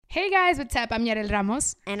Hey guys, what's up? I'm Yarel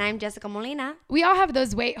Ramos. And I'm Jessica Molina. We all have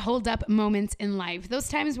those wait, hold up moments in life. Those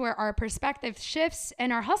times where our perspective shifts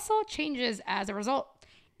and our hustle changes as a result.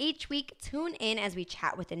 Each week, tune in as we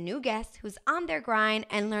chat with a new guest who's on their grind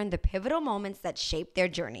and learn the pivotal moments that shape their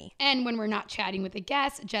journey. And when we're not chatting with a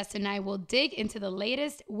guest, Jess and I will dig into the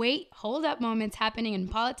latest wait, hold up moments happening in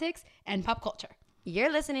politics and pop culture.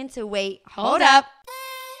 You're listening to Wait, Hold Up.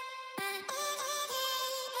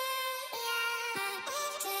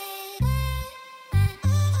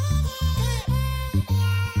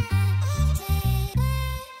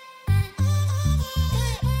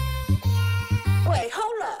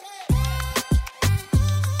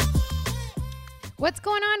 What's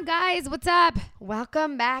going on, guys? What's up?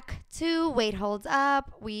 Welcome back to Wait, Hold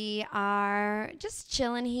Up. We are just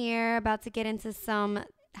chilling here, about to get into some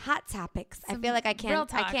hot topics. I feel like I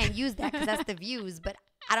can't use that because that's the views, but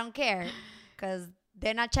I don't care because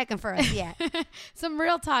they're not checking for us yet. Some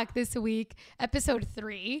real talk this week. Episode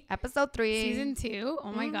 3. Episode 3. Season 2.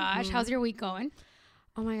 Oh my gosh. How's your week going?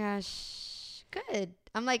 Oh my gosh. Good.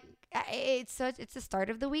 I'm like, it's the start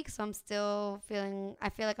of the week, so I'm still I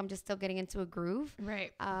feel like I'm just still getting into a groove.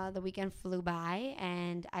 Right. The weekend flew by,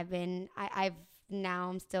 and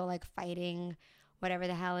I'm still like fighting whatever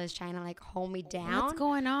the hell is trying to like hold me down. What's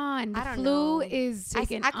going on? I don't flu know. is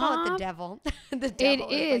taking I call it the off. devil. The devil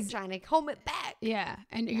is like trying to hold it back. Yeah,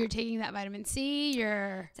 and you're taking that vitamin C.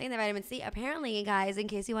 You're taking the vitamin C. Apparently, guys, in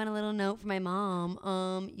case you want a little note from my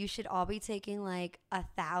mom, you should all be taking like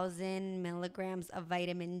 1,000 milligrams of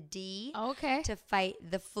vitamin D. Okay. To fight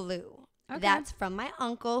the flu. Okay. That's from my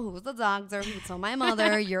uncle, who's the doctor, who told my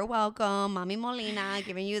mother, "You're welcome, Mommy Molina,"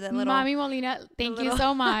 giving you the little. Mommy Molina, thank you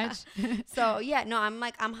so much. So yeah, no,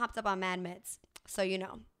 I'm hopped up on Mad Meds, so you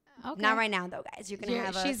know. Okay. Not right now though, guys. You're gonna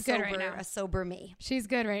have a sober me. She's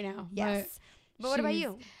good right now. Yes. But what about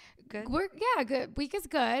you? Good. Good. Week is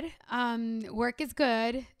good. Work is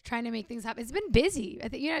good. Trying to make things happen. It's been busy.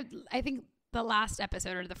 I think the last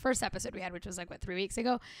episode or the first episode we had, which was like 3 weeks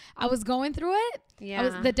ago, I was going through it. Yeah. I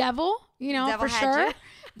was the devil, for sure. You.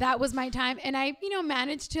 That was my time. And I,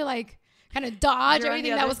 managed to like kind of dodge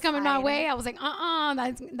everything that was coming my way. I was like,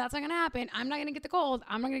 that's not going to happen. I'm not going to get the cold.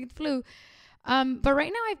 I'm not going to get the flu. But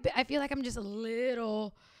right now I feel like I'm just a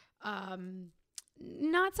little,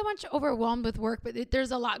 not so much overwhelmed with work, but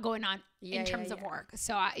there's a lot going on in terms of work.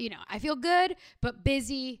 So I feel good, but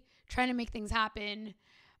busy trying to make things happen.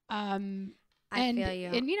 I feel you.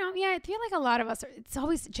 And I feel like a lot of us it's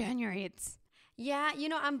always January.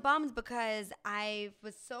 I'm bummed because I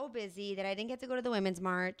was so busy that I didn't get to go to the Women's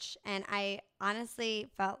March, and I honestly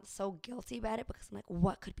felt so guilty about it because I'm like,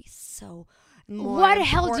 what could be so more What important?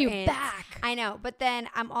 held you back? I know, but then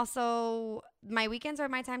I'm also, my weekends are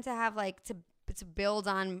my time to have like to build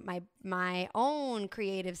on my own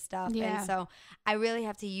creative stuff. Yeah. And so I really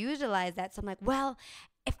have to utilize that. So I'm like, well,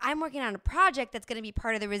 if I'm working on a project that's going to be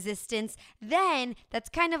part of the resistance, then that's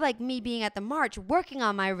kind of like me being at the march, working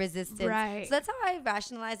on my resistance. Right. So that's how I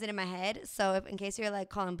rationalize it in my head. So in case you're like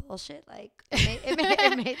calling bullshit, like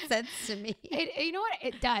it made sense to me. You know what?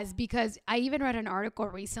 It does, because I even read an article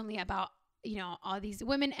recently about, all these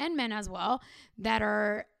women and men as well that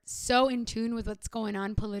are so in tune with what's going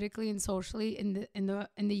on politically and socially in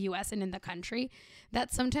the US and in the country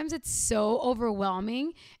that sometimes it's so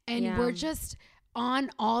overwhelming, and we're just on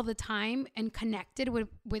all the time and connected with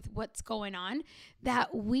what's going on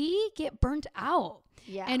that we get burnt out.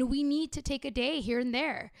 Yeah. And we need to take a day here and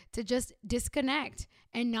there to just disconnect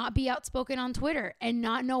and not be outspoken on Twitter and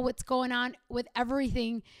not know what's going on with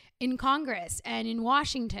everything in Congress and in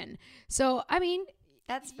Washington. So, I mean,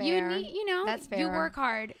 that's fair. You need, that's fair. You work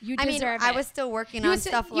hard. You deserve it. I was still working on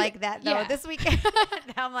stuff like that though this weekend.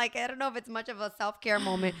 I'm like, I don't know if it's much of a self-care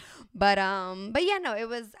moment, but yeah, no, it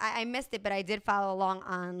was. I missed it, but I did follow along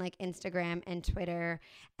on like Instagram and Twitter,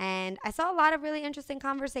 and I saw a lot of really interesting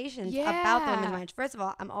conversations about the Women's March. First of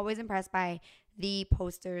all, I'm always impressed by the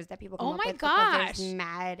posters that people come up with. Oh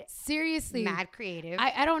my gosh. Seriously. Mad creative.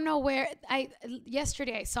 I don't know where.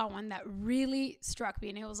 Yesterday I saw one that really struck me,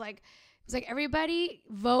 and it was like everybody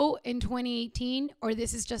vote in 2018 or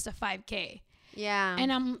this is just a 5K. Yeah. And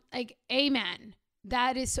I'm like, amen.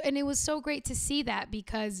 That is so, and it was so great to see that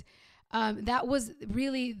because that was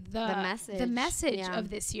really the message of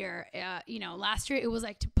this year. Last year it was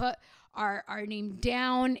like to put our name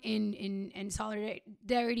down in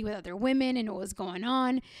solidarity with other women and what was going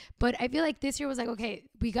on. But I feel like this year was like, okay,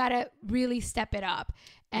 we got to really step it up.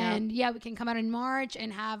 And we can come out in March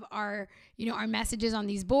and have our messages on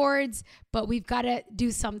these boards, but we've got to do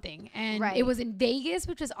something. And it was in Vegas,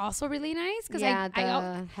 which was also really nice because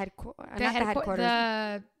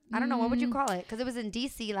I don't know, what would you call it? Because it was in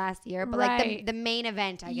DC last year, but like the main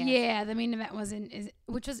event, I guess. Yeah, the main event was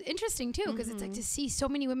which was interesting too, because it's like to see so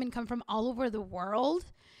many women come from all over the world,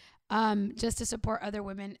 just to support other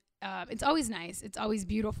women. It's always nice. It's always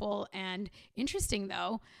beautiful and interesting,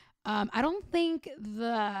 though. I don't think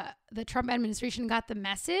the Trump administration got the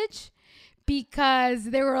message, because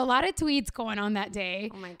there were a lot of tweets going on that day.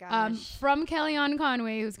 Oh my gosh. From Kellyanne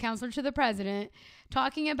Conway, who's counselor to the president,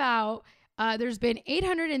 talking about there's been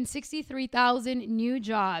 863,000 new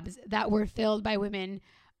jobs that were filled by women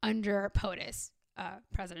under POTUS,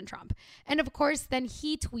 President Trump. And of course, then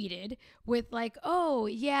he tweeted with like, oh,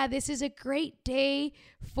 yeah, this is a great day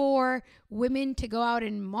for women to go out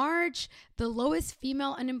and march, the lowest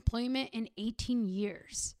female unemployment in 18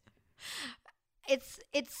 years. It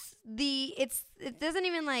doesn't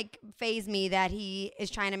even like faze me that he is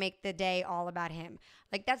trying to make the day all about him.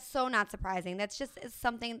 Like, that's so not surprising. That's just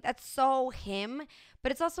something that's so him.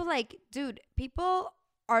 But it's also like, dude, people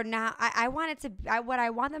are not. What I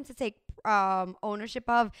want them to take ownership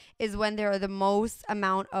of is when there are the most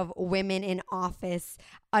amount of women in office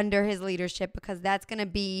under his leadership, because that's going to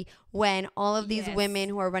be when all of these women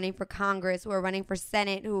who are running for Congress, who are running for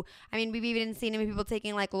Senate, we've even seen people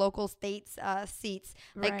taking like local states seats.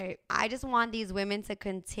 Like, I just want these women to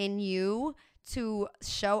continue to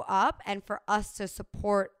show up and for us to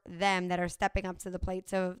support them that are stepping up to the plate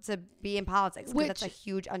to be in politics, because that's a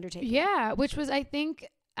huge undertaking. Yeah, which was, I think,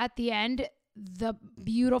 at the end, the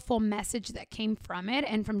beautiful message that came from it,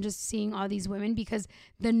 and from just seeing all these women, because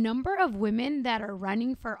the number of women that are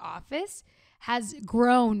running for office has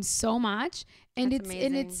grown so much. And that's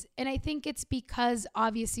amazing. And I think it's because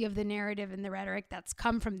obviously of the narrative and the rhetoric that's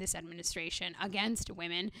come from this administration against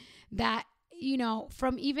women, that, you know,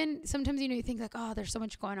 from even sometimes, you know, you think like, oh, there's so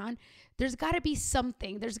much going on. There's got to be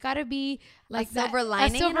something. There's got to be like a silver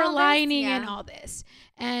lining in all this.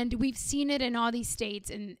 And we've seen it in all these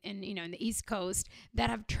states in you know, in the East Coast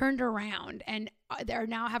that have turned around, and there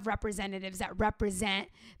now have representatives that represent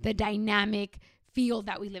the dynamic field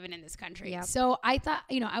that we live in this country. Yep. So I thought,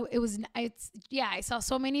 you know, I saw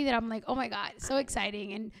so many that I'm like, oh my God, so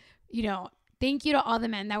exciting. And, you know, thank you to all the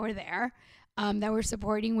men that were there. That were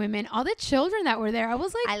supporting women, all the children that were there. I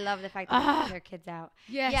was like, I love the fact that they got their kids out.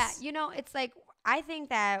 Yes. Yeah. You know, it's like, I think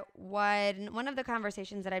that one of the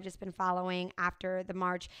conversations that I've just been following after the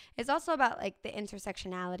march is also about like the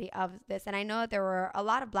intersectionality of this. And I know that there were a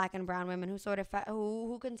lot of Black and brown women who sort of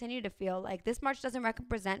who continue to feel like this march doesn't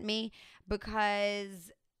represent me,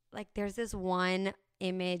 because like there's this one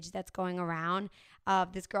image that's going around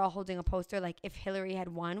of this girl holding a poster like, if Hillary had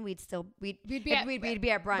won, we'd be at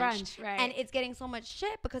brunch. Right. And it's getting so much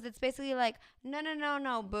shit, because it's basically like,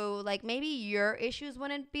 no, boo, like maybe your issues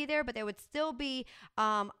wouldn't be there, but there would still be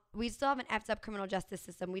we'd still have an effed up criminal justice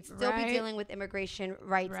system. We'd still be dealing with immigration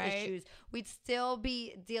rights issues. We'd still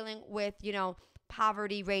be dealing with, you know,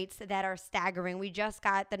 poverty rates that are staggering. We just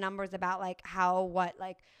got the numbers about like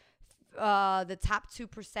the top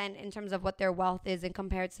 2% in terms of what their wealth is and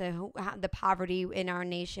compared to the poverty in our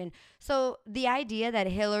nation. So the idea that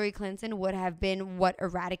Hillary Clinton would have been what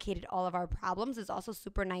eradicated all of our problems is also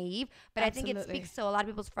super naive. But Absolutely. I think it speaks to a lot of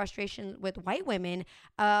people's frustration with white women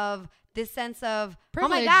of this sense of,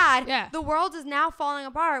 privilege. Oh my God, the world is now falling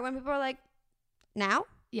apart, when people are like, now?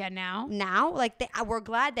 Yeah, now? Now? Like, we're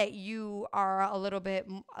glad that you are a little bit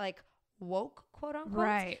like woke, quote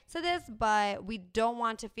unquote, to this, but we don't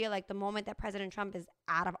want to feel like the moment that President Trump is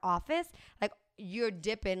out of office, like you're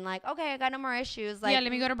dipping, like, okay, I got no more issues. Like, yeah,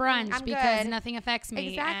 let me go to brunch because nothing affects me.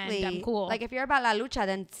 Exactly. And I'm cool. Like, if you're about la lucha,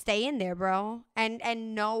 then stay in there, bro, and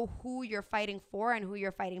know who you're fighting for and who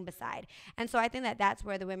you're fighting beside. And so I think that that's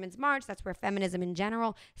where the Women's March, that's where feminism in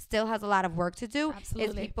general still has a lot of work to do.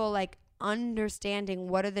 Absolutely. Is people like understanding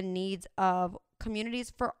what are the needs of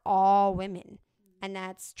communities for all women. And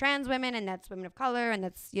that's trans women, and that's women of color, and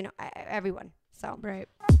that's, you know, everyone. So right.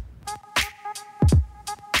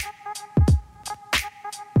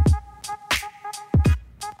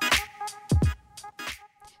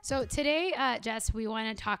 So today, Jess, we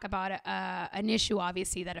want to talk about an issue,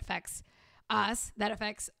 obviously, that affects us, that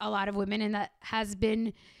affects a lot of women, and that has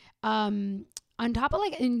been on top of,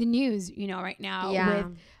 like, in the news, you know, right now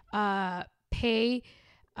with pay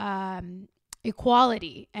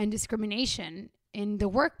equality and discrimination in the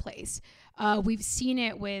workplace. We've seen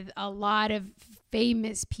it with a lot of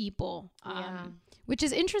famous people, which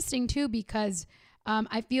is interesting too, because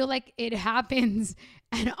I feel like it happens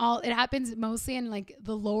it happens mostly in like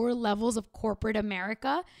the lower levels of corporate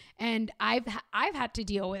America. And I've had to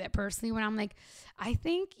deal with it personally when I'm like, I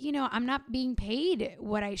think, you know, I'm not being paid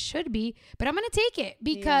what I should be, but I'm going to take it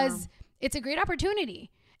because it's a great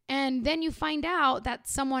opportunity. And then you find out that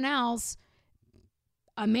someone else,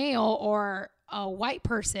 a male or a white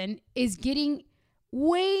person, is getting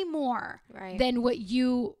way more than what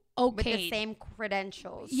you okayed. With the same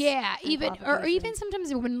credentials. Yeah, even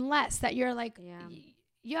sometimes even less, that you're like,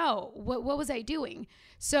 yo, what was I doing?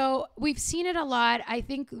 So we've seen it a lot. I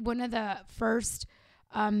think one of the first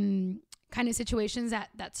kind of situations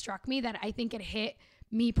that struck me, that I think it hit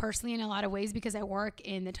me personally in a lot of ways because I work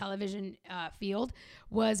in the television field,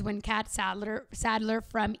 was when Kat Sadler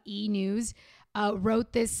from E! News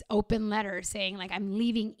wrote this open letter saying, like, I'm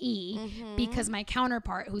leaving E! Because my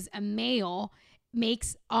counterpart, who's a male,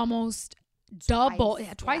 makes almost double,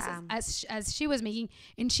 twice as she was making.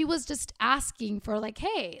 And she was just asking for, like,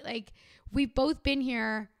 hey, like, we've both been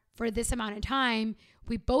here for this amount of time.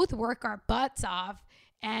 We both work our butts off.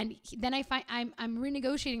 And then I find I'm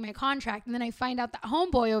renegotiating my contract, and then I find out that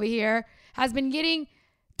homeboy over here has been getting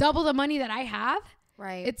double the money that I have.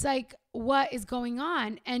 Right. It's like, what is going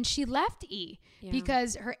on? And she left E!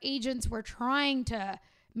 Because her agents were trying to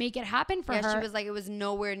make it happen for her. Yeah, she was like, it was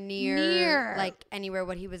nowhere near like anywhere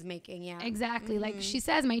what he was making. Yeah, exactly. Like she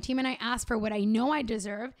says, my team and I asked for what I know I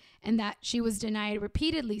deserve, and that she was denied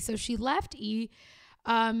repeatedly. So she left E!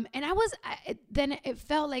 And then it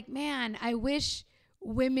felt like, man, I wish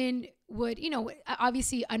women would,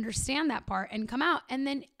 obviously understand that part and come out. And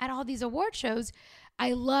then at all these award shows,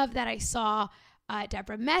 I love that I saw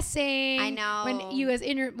Deborah Messing. I know. When he was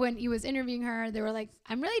interviewing her, they were like,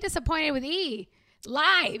 I'm really disappointed with E!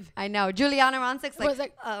 Live. I know. Juliana Rancic was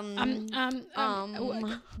like,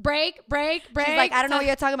 break. She's like, I don't know what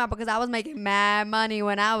you're talking about because I was making mad money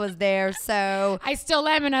when I was there. So I still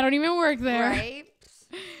am, and I don't even work there. Right.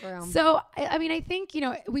 So, I mean, I think,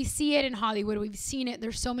 we see it in Hollywood. We've seen it.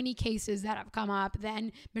 There's so many cases that have come up.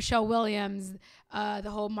 Then Michelle Williams, the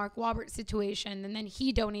whole Mark Wahlberg situation, and then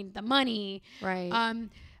he donated the money. Right.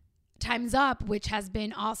 Time's Up, which has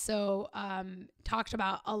been also talked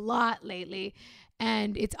about a lot lately.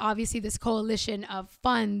 And it's obviously this coalition of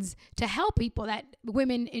funds to help people, that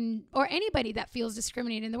women or anybody that feels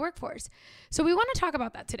discriminated in the workforce. So we want to talk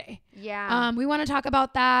about that today. Yeah. We want to talk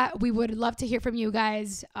about that. We would love to hear from you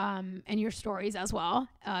guys and your stories as well.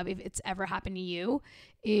 If it's ever happened to you,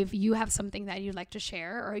 if you have something that you'd like to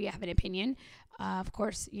share or you have an opinion, of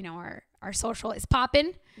course, our social is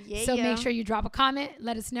popping. Yeah, so make sure you drop a comment.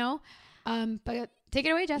 Let us know. But take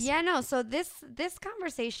it away, Jess. Yeah, no. So this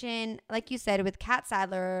conversation, like you said, with Kat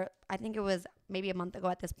Sadler, I think it was maybe a month ago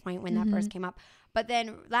at this point when that first came up. But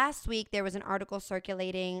then last week there was an article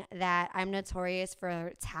circulating that I'm notorious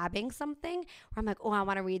for tabbing something where I'm like, oh, I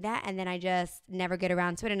want to read that. And then I just never get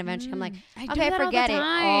around to it. And eventually I'm like, okay, forget it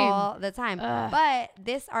all the time. But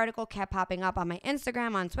this article kept popping up on my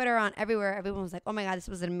Instagram, on Twitter, on everywhere. Everyone was like, oh my God, this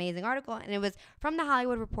was an amazing article. And it was from The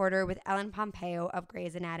Hollywood Reporter with Ellen Pompeo of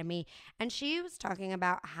Grey's Anatomy. And she was talking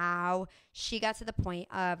about how she got to the point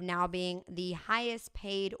of now being the highest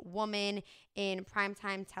paid woman in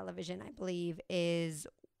primetime television, I believe is,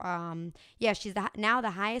 she's now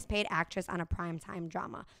the highest paid actress on a primetime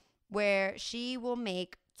drama, where she will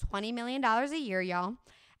make $20 million a year, y'all.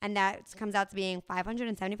 And that comes out to being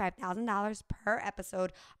 $575,000 per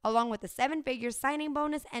episode, along with a 7-figure signing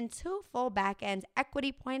bonus and 2 full back-end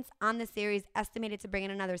equity points on the series, estimated to bring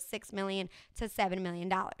in another $6 million to $7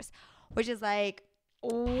 million, which is like,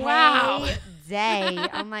 wow, day.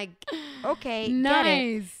 I'm like, okay, nice. Get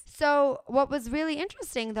it. So what was really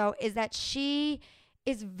interesting, though, is that she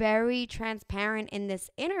is very transparent in this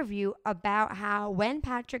interview about how when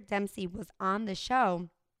Patrick Dempsey was on the show,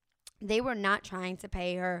 they were not trying to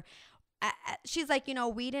pay her. She's like,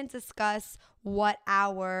 we didn't discuss what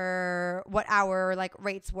our like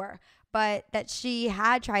rates were, but that she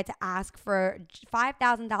had tried to ask for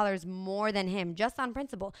 $5,000 more than him just on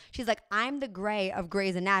principle. She's like, I'm the Grey of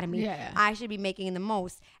Grey's Anatomy. Yeah. I should be making the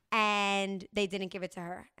most. And they didn't give it to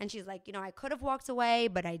her. And she's like, I could have walked away,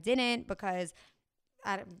 but I didn't because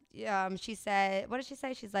she said, what did she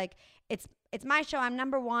say? She's like, it's my show. I'm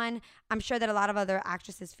number one. I'm sure that a lot of other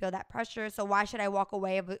actresses feel that pressure. So why should I walk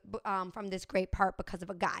away from this great part because of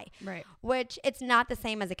a guy? Right. Which it's not the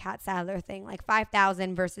same as a Kat Sadler thing. Like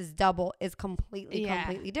 5,000 versus double is completely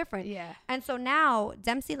different. Yeah. And so now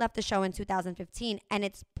Dempsey left the show in 2015, and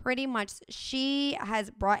it's pretty much, she has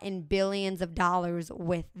brought in billions of dollars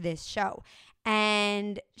with this show.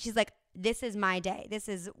 And she's like, this is my day. This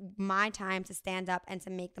is my time to stand up and to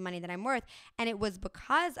make the money that I'm worth. And it was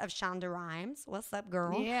because of Shonda Rhimes. What's up,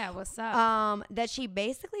 girl? Yeah, what's up? That she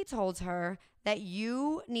basically told her that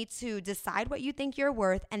you need to decide what you think you're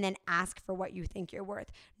worth and then ask for what you think you're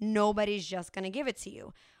worth. Nobody's just going to give it to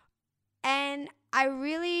you. And I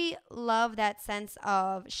really love that sense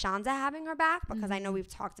of Shonda having her back, because I know we've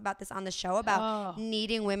talked about this on the show about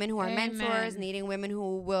needing women who are mentors, needing women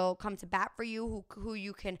who will come to bat for you, who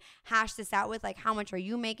you can hash this out with, like, how much are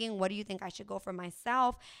you making? What do you think I should go for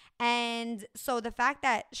myself? And so the fact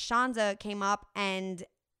that Shonda came up and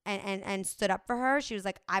stood up for her, she was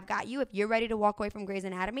like, I've got you. If you're ready to walk away from Grey's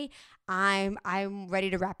Anatomy, I'm ready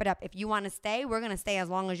to wrap it up. If you want to stay, we're going to stay as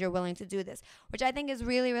long as you're willing to do this, which I think is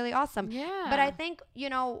really, really awesome. Yeah. But I think, you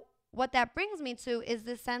know, what that brings me to is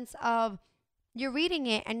this sense of you're reading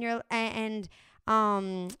it and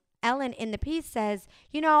Ellen in the piece says,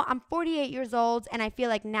 you know, I'm 48 years old and I feel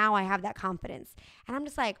like now I have that confidence. And I'm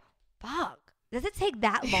just like, fuck. Does it take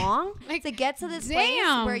that long like, to get to this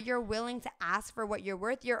place where you're willing to ask for what you're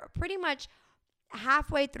worth? You're pretty much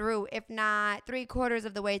halfway through, if not 3/4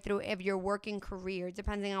 of the way through, of your working career,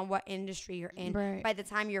 depending on what industry you're in, by the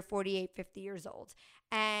time you're 48, 50 years old.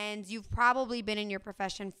 And you've probably been in your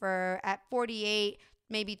profession at 48,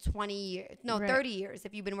 maybe 20 years. No, 30 years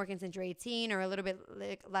if you've been working since you're 18, or a little bit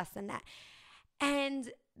less than that. And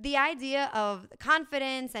the idea of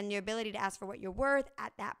confidence and your ability to ask for what you're worth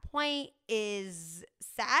at that point is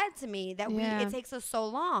sad to me that it takes us so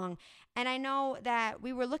long. And I know that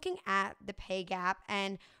we were looking at the pay gap,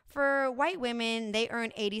 and for white women, they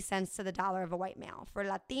earn 80 cents to the dollar of a white male. For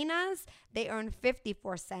Latinas, they earn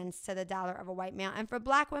 54 cents to the dollar of a white male. And for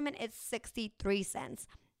black women, it's 63 cents.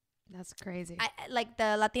 That's crazy. Like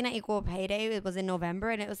the Latina Equal Pay Day, it was in November,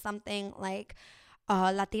 and it was something like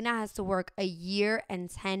Latina has to work a year and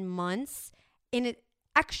 10 months in an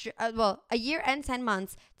extra, a year and 10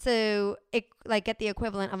 months to get the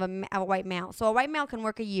equivalent of a white male. So a white male can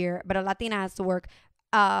work a year, but a Latina has to work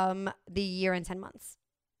the year and 10 months.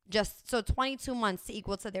 Just so 22 months to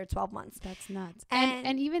equal to their 12 months. That's nuts.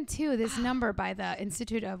 And even too, this number by the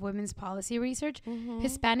Institute of Women's Policy Research,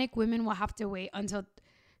 Hispanic women will have to wait until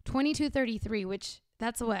 2233, which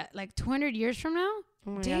that's what, like 200 years from now?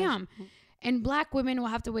 Oh damn. Gosh. And black women will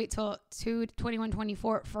have to wait till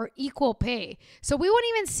 2124 for equal pay. So we won't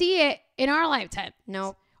even see it in our lifetime.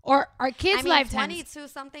 No. Or our kids' lifetime. 22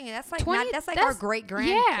 something. That's like that's our great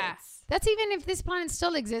grandkids. Yeah. That's even if this planet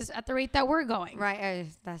still exists at the rate that we're going. Right.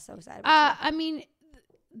 That's so sad. I mean,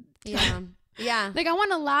 yeah. Yeah. Like I want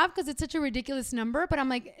to laugh because it's such a ridiculous number, but I'm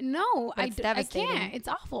like, no, I can't. It's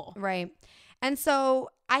awful. Right. And so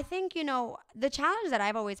I think, you know, the challenge that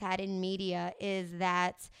I've always had in media is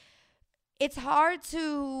that it's hard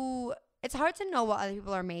to know what other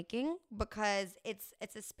people are making, because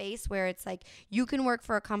it's a space where it's like you can work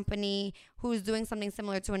for a company who's doing something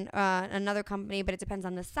similar to another company, but it depends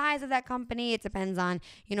on the size of that company. It depends on,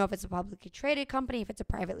 you know, if it's a publicly traded company, if it's a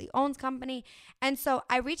privately owned company. And so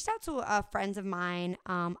I reached out to a friend of mine,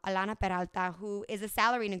 Alana Peralta, who is a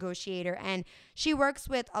salary negotiator, and she works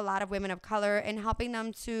with a lot of women of color in helping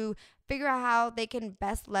them to figure out how they can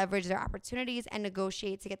best leverage their opportunities and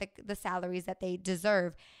negotiate to get the salaries that they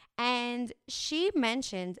deserve. And she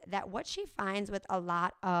mentioned that what she finds with a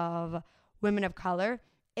lot of women of color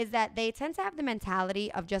is that they tend to have the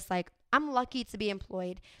mentality of just like, I'm lucky to be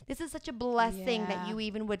employed. This is such a blessing that you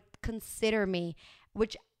even would consider me,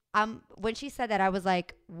 which when she said that, I was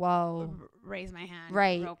like, whoa. Raise my hand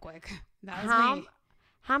real quick. That was me.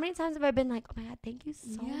 How many times have I been like, oh my God, thank you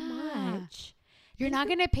so much. You're not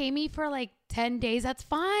going to pay me for like 10 days. That's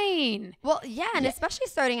fine. Well, yeah. And especially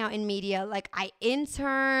starting out in media, like I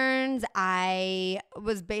interned. I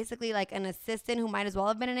was basically like an assistant who might as well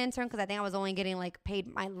have been an intern, because I think I was only getting like paid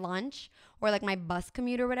my lunch or like my bus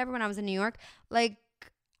commute or whatever when I was in New York. Like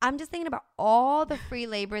I'm just thinking about all the free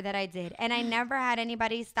labor that I did. And I never had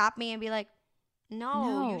anybody stop me and be like,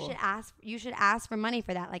 no, you should ask for money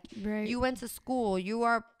for that. Like you went to school,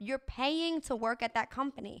 you're paying to work at that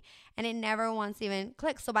company. And it never once even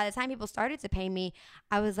clicked. So by the time people started to pay me,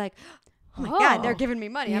 I was like, oh my God, they're giving me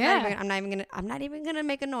money. Yeah. I'm not even gonna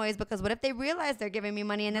make a noise, because what if they realize they're giving me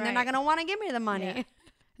money and then they're not gonna want to give me the money? Yeah.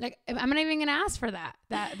 Like I'm not even gonna ask for that.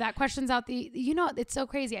 That question's out it's so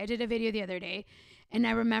crazy. I did a video the other day, and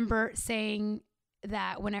I remember saying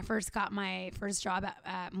that when I first got my first job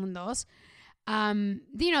at Mundos,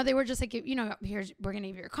 they were just like, we're going to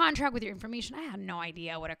give you a contract with your information. I had no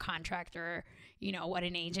idea what a contract or, what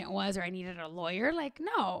an agent was, or I needed a lawyer. Like,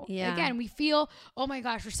 no. Yeah. Again, we feel, oh my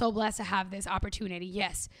gosh, we're so blessed to have this opportunity.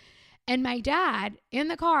 Yes. And my dad in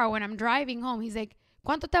the car, when I'm driving home, he's like,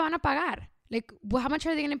 ¿Cuánto te van a pagar? Like, how much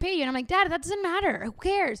are they going to pay you? And I'm like, Dad, that doesn't matter. Who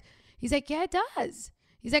cares? He's like, yeah, it does.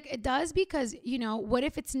 He's like, it does, because, what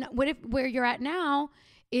if where you're at now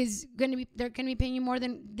is they're going to be paying you more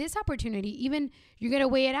than this opportunity. Even you're going to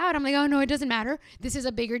weigh it out. I'm like, oh no, it doesn't matter. This is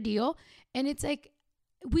a bigger deal. And it's like,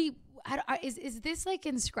 is this like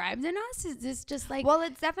inscribed in us? Is this just like? Well,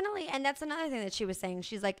 it's definitely, and that's another thing that she was saying.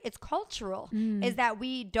 She's like, it's cultural, is that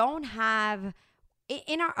we don't have,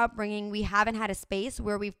 in our upbringing, we haven't had a space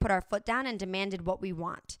where we've put our foot down and demanded what we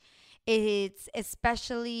want. It's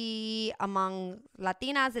especially among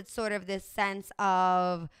Latinas, it's sort of this sense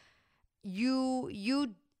of you're,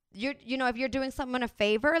 if you're doing someone a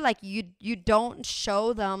favor, like you don't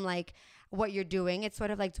show them like what you're doing. It's sort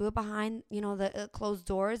of like do it behind, the closed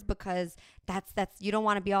doors, because that's you don't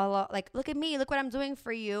want to be all like, look at me, look what I'm doing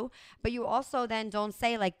for you. But you also then don't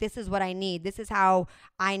say like, this is what I need. This is how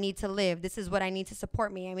I need to live. This is what I need to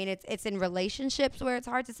support me. I mean, it's in relationships where it's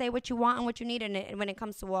hard to say what you want and what you need. And when it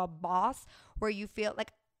comes to a boss where you feel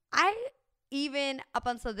like, I even up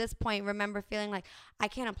until this point remember feeling like I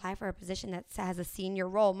can't apply for a position that has a senior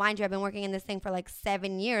role. Mind you, I've been working in this thing for like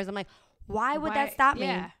 7 years. I'm like, why would that stop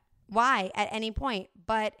me? Why at any point?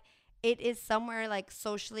 But it is somewhere like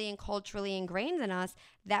socially and culturally ingrained in us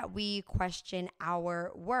that we question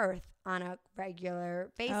our worth on a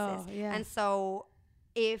regular basis. Oh, yeah. And so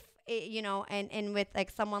if it, and with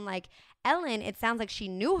like someone like Ellen, it sounds like she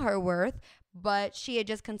knew her worth, but she had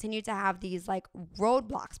just continued to have these like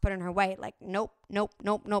roadblocks put in her way. Like, nope.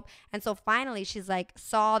 And so finally she's like,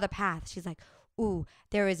 saw the path. She's like, ooh,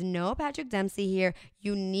 there is no Patrick Dempsey here.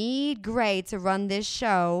 You need Gray to run this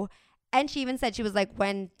show. And she even said, she was like,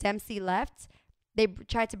 when Dempsey left, they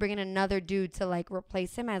tried to bring in another dude to like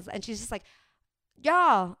replace him and she's just like,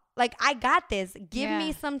 y'all, like, I got this. Give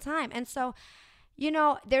me some time. And so,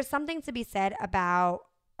 there's something to be said about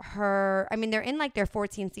her. I mean, they're in like their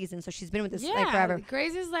 14th season, so she's been with this like forever.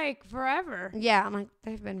 Grey's is like forever. Yeah, I'm like,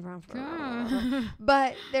 they've been around forever.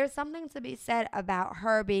 But there's something to be said about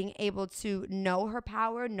her being able to know her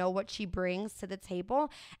power, know what she brings to the table,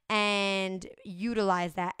 and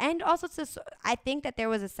utilize that. And also I think that there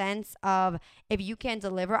was a sense of, if you can't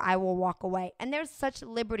deliver, I will walk away. And there's such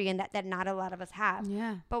liberty in that not a lot of us have.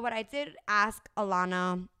 Yeah. But what I did ask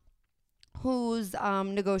Alana, whose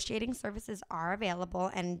negotiating services are available,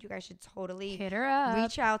 and you guys should totally hit her up,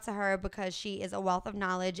 reach out to her, because she is a wealth of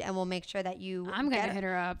knowledge and will make sure that I'm gonna hit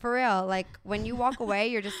her up for real. Like, when you walk away,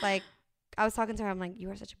 you're just like, I was talking to her, I'm like, you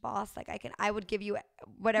are such a boss. Like, I would give you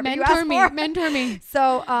whatever you ask for. Mentor me.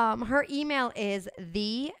 So her email is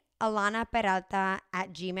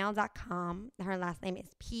thealanaperalta@gmail.com. Her last name is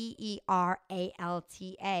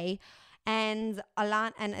Peralta. And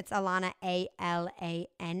it's Alana,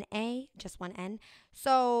 Alana, just one N.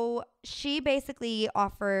 So she basically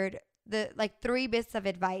offered the 3 bits of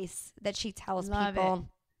advice that she tells people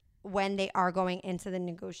when they are going into the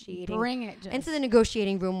negotiating. Bring it. Into the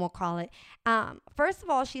negotiating room, we'll call it. First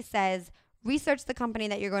of all, she says, research the company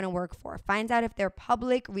that you're going to work for. Find out if they're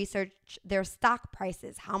public. Research their stock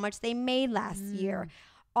prices, how much they made last year.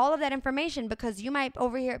 All of that information, because you might be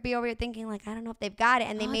over here thinking like, I don't know if they've got it,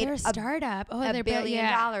 and they made a startup, $1 billion,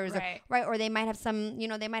 right? Or they might have some,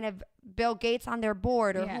 they might have Bill Gates on their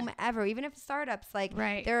board, or whomever. Even if startups, like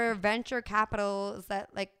there are venture capitals that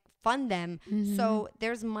like fund them, so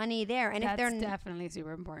there's money there. And that's if they're definitely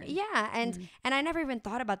super important. And I never even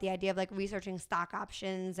thought about the idea of like researching stock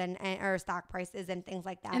options and or stock prices and things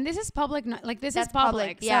like that. And this is public, this is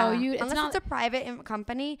public. Yeah. So unless it's a private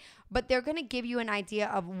company, but they're gonna give you an idea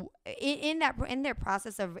of in their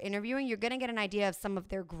process of interviewing, you're gonna get an idea of some of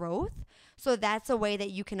their growth. So that's a way that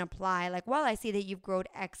you can apply. Like, well, I see that you've grown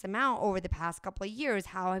X amount over the past couple of years.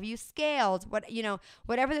 How have you scaled?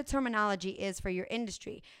 Whatever the terminology is for your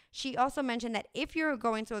industry. She also mentioned that if you're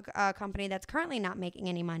going to a company that's currently not making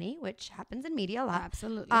any money, which happens in media a lot.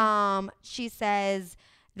 Absolutely. She says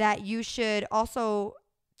that you should also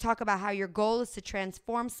talk about how your goal is to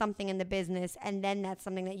transform something in the business, and then that's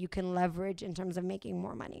something that you can leverage in terms of making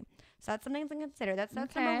more money. So that's something to consider. That's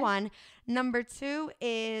number 1. Number 2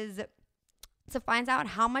 is to find out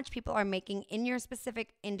how much people are making in your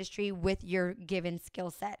specific industry with your given skill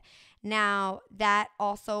set. Now, that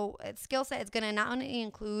also skill set is going to not only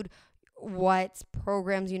include what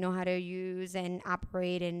programs you know how to use and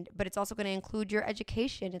operate, but it's also going to include your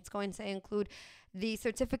education. It's going to include the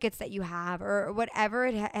certificates that you have, or whatever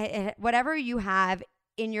you have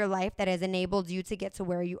in your life that has enabled you to get to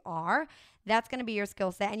where you are. That's going to be your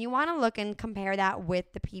skill set. And you want to look and compare that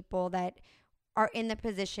with the people that are in the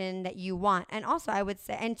position that you want. And also, I would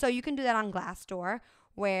say, and so you can do that on Glassdoor,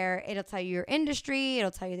 where it'll tell you your industry, it'll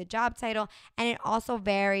tell you the job title, and it also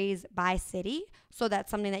varies by city. So that's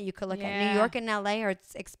something that you could look at. New York and LA are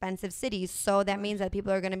expensive cities, so that means that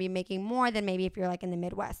people are going to be making more than maybe if you're like in the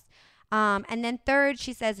Midwest. And then third,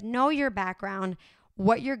 she says, know your background.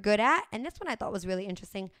 what you're good at. And this one I thought was really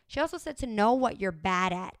interesting. She also said to know what you're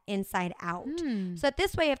bad at inside out. So that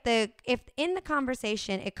this way, if in the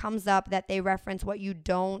conversation it comes up that they reference what you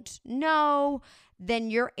don't know, then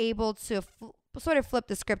you're able to sort of flip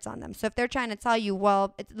the script on them. So if they're trying to tell you,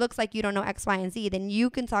 well, it looks like you don't know X, Y, and Z, then you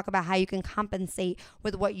can talk about how you can compensate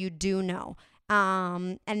with what you do know.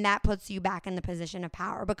 And that puts you back in the position of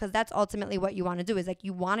power, because that's ultimately what you want to do, is like,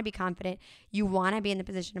 you want to be confident. You want to be in the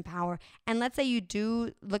position of power. And let's say you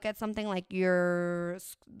do look at something like the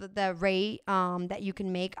rate that you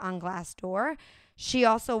can make on Glassdoor. She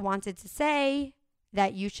also wanted to say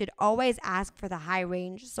that you should always ask for the high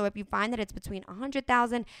range. So if you find that it's between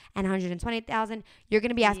 100,000 and 120,000, you're going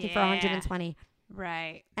to be asking for 120.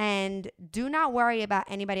 Right. And do not worry about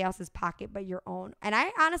anybody else's pocket but your own. And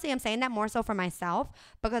I honestly am saying that more so for myself,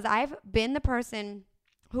 because I've been the person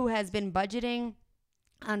who has been budgeting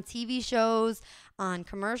on TV shows, on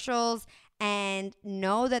commercials, and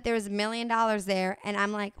know that there's $1 million there. And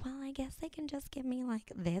I'm like, well, I guess they can just give me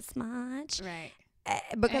like this much. Right.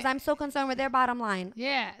 Because I'm so concerned with their bottom line.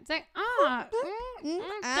 Yeah. It's like,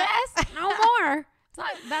 yes, no more.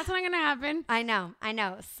 That's not going to happen. I know.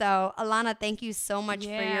 So, Alana, thank you so much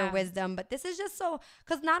for your wisdom. But this is just so,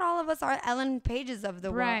 because not all of us are Ellen Pages of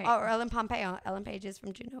the world. Or Ellen Pompeo. Ellen Pages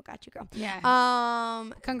from Juno. Got you, girl.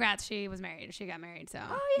 Yeah. Congrats. She was married. She got married. So.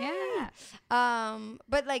 Oh, yeah.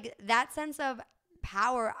 But like that sense of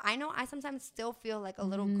power, I know I sometimes still feel like a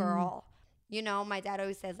little girl. You know, my dad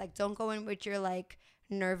always says, like, don't go in with your, like,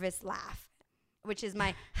 nervous laugh, which is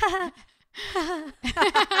my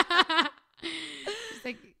It's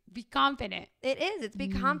like, be confident. It is. It's be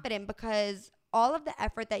confident, because all of the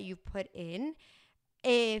effort that you've put in,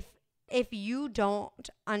 if you don't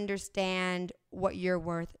understand what you're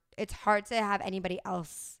worth, it's hard to have anybody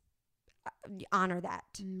else honor that.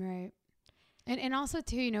 Right. And also,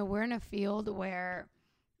 too, you know, we're in a field where,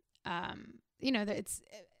 you know, it's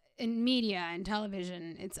in media and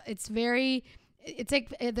television. It's like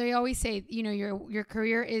they always say, you know, your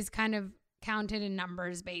career is kind of counted in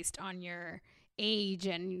numbers based on your age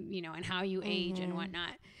and, you know, and how you age and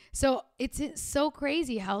whatnot. So it's so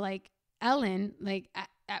crazy how, like, Ellen, like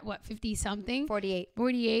at what, 50 something, 48,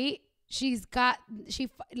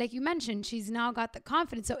 like you mentioned, she's now got the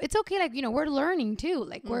confidence. So it's okay. Like, you know, we're learning too.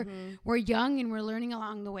 Like we're young and we're learning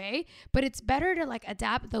along the way, but it's better to like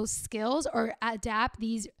adapt those skills or adapt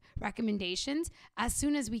these recommendations as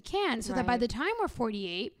soon as we can, so that by the time we're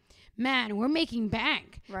 48, man, we're making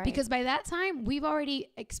bank. Right. Because by that time, we've already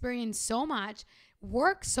experienced so much,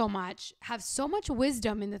 worked so much, have so much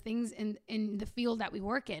wisdom in the things in the field that we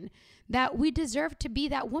work in, that we deserve to be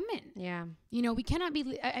that woman. Yeah. You know, we cannot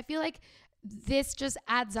be, I feel like this just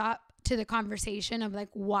adds up to the conversation of like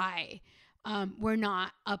why we're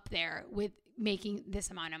not up there with making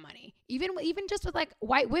this amount of money. Even just with like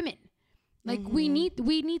white women. Like we need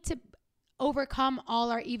to overcome all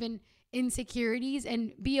our even insecurities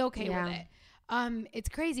and be okay with it. It's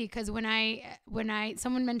crazy because when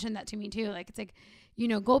someone mentioned that to me too, like it's like, you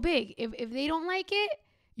know, go big. If they don't like it,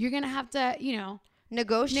 you're gonna have to, you know,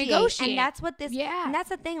 negotiate. And that's what and that's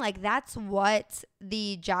the thing, like that's what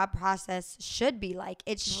the job process should be like.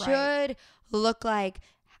 It should look like,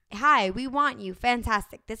 hi, we want you,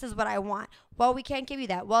 fantastic, this is what I want. Well, we can't give you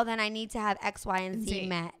that. Well, then I need to have X, Y, and Z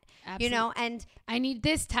met. Absolutely. You know, and I need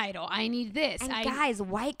this title, I need this. And guys,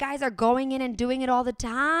 white guys are going in and doing it all the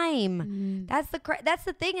time. That's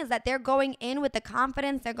the thing, is that they're going in with the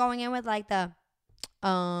confidence. They're going in with like the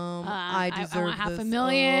I deserve I want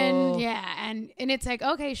 $500,000. Yeah, and it's like,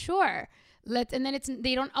 okay, sure. And then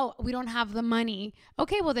we don't have the money.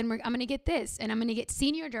 Okay, well then I'm gonna get this, and I'm gonna get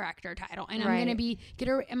senior director title, and I'm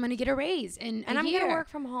gonna get a raise, and I'm gonna work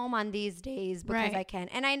from home on these days because I can.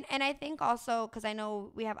 And I think also, because I know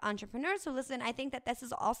we have entrepreneurs who listen, I think that this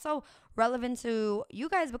is also relevant to you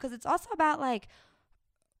guys, because it's also about like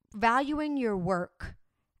valuing your work.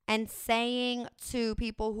 And saying to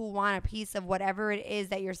people who want a piece of whatever it is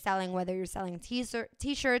that you're selling, whether you're selling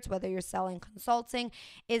t-shirts, whether you're selling consulting,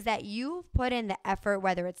 is that you've put in the effort,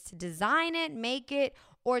 whether it's to design it, make it,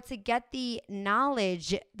 or to get the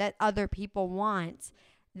knowledge that other people want,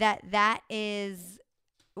 that is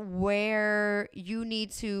where you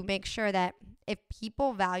need to make sure that if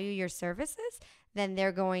people value your services, then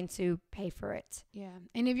they're going to pay for it. Yeah.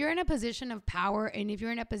 And if you're in a position of power, and if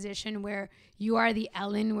you're in a position where you are the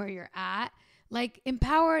Ellen where you're at, like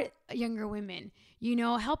empower younger women, you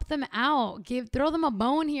know, help them out, throw them a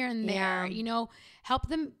bone here and there, you know, help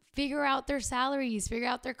them figure out their salaries, figure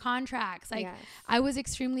out their contracts. Like I was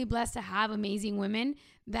extremely blessed to have amazing women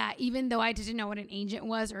that even though I didn't know what an agent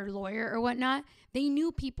was or lawyer or whatnot, they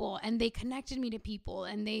knew people and they connected me to people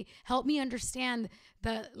and they helped me understand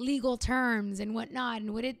the legal terms and whatnot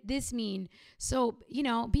and what did this mean. So, you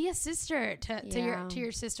know, be a sister to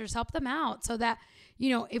your sisters, help them out so that, you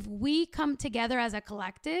know, if we come together as a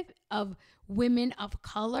collective of women of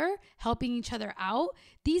color helping each other out,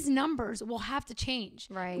 these numbers will have to change.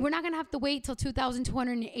 Right. We're not going to have to wait till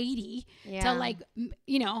 2,280 to like,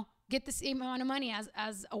 you know, get the same amount of money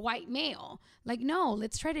as a white male. Like, no,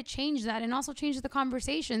 let's try to change that and also change the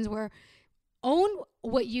conversations where own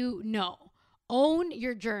what you know. Own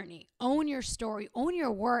your journey, own your story, own your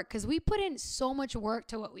work, because we put in so much work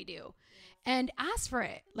to what we do, and ask for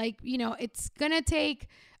it. Like, you know, it's going to take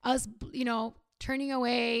us, you know, turning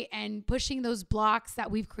away and pushing those blocks that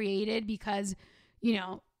we've created because, you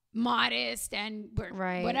know, modest and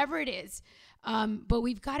whatever it is. But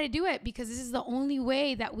we've got to do it because this is the only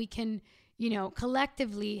way that we can, you know,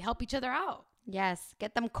 collectively help each other out. Yes.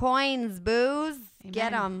 Get them coins, booze. Amen.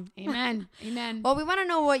 Get them. Amen. Amen. Well, we want to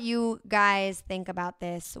know what you guys think about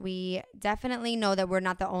this. We definitely know that we're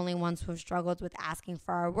not the only ones who've struggled with asking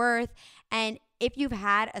for our worth. And if you've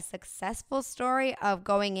had a successful story of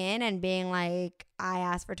going in and being like, I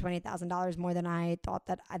asked for $20,000 more than I thought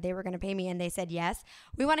that they were going to pay me, and they said yes,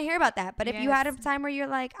 we want to hear about that. But if you had a time where you're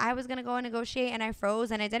like, I was going to go and negotiate and I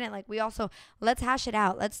froze and I didn't, like, let's hash it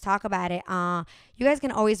out. Let's talk about it. You guys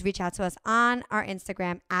can always reach out to us on our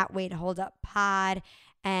Instagram at WaitHoldUpPod.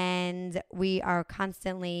 And we are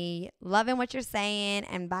constantly loving what you're saying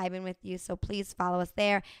and vibing with you. So please follow us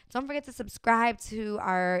there. Don't forget to subscribe to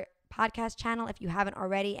our podcast channel if you haven't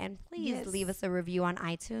already, and please leave us a review on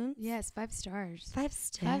iTunes. Yes, 5 stars. 5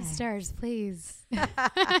 stars. 5 stars, please.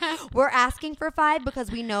 We're asking for 5 because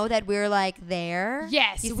we know that we're like there.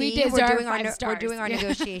 Yes, we deserve 5 stars. We're doing our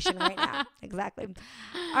negotiation right now. Exactly.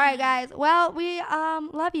 All right, guys. Well, we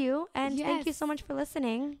love you, and thank you so much for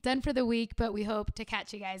listening. Done for the week, but we hope to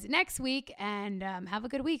catch you guys next week, and have a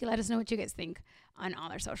good week. Let us know what you guys think on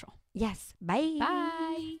all our social. Yes. Bye.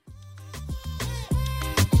 Bye.